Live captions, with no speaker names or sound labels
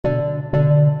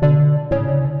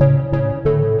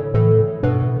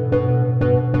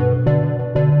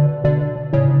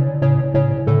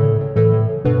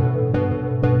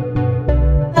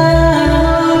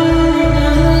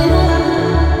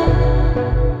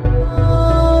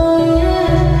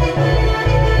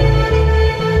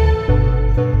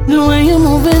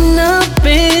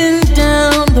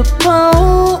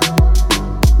pole.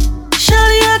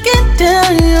 Shawty, I can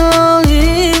tell you're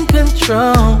in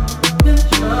control.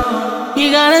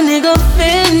 You got a nigga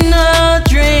finna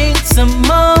drink some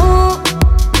more.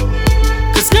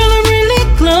 Cause girl, I'm really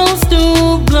close to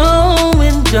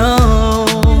blowing dough.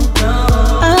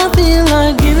 I feel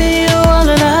like giving you all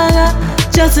that I got,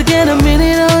 just to get a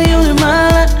minute on you in my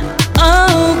life.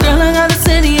 Oh, girl, I gotta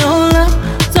say the whole lot,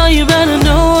 so you better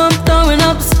know I'm throwing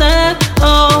up a stack.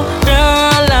 Oh,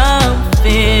 girl, I'm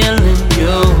feeling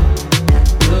you.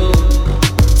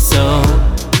 So,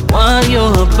 what you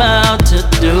about to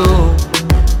do?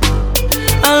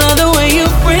 I love the way you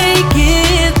break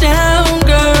it down,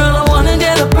 girl. I wanna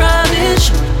get a private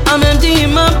shot. I'm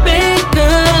emptying my bank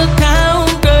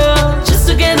account, girl, just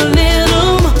to get a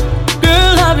little more.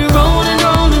 Girl, I'll be rolling,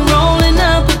 rolling, rolling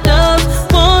out the dubs.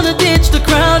 Wanna ditch the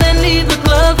crowd and leave the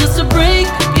club just to break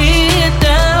it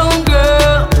down,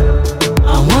 girl.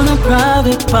 I want a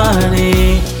private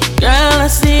party. Girl, I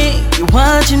see you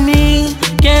watching me.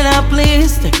 Can I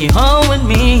please take you home with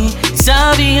me? It's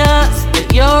obvious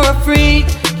that you're a freak.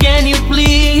 Can you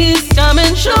please come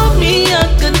and show me a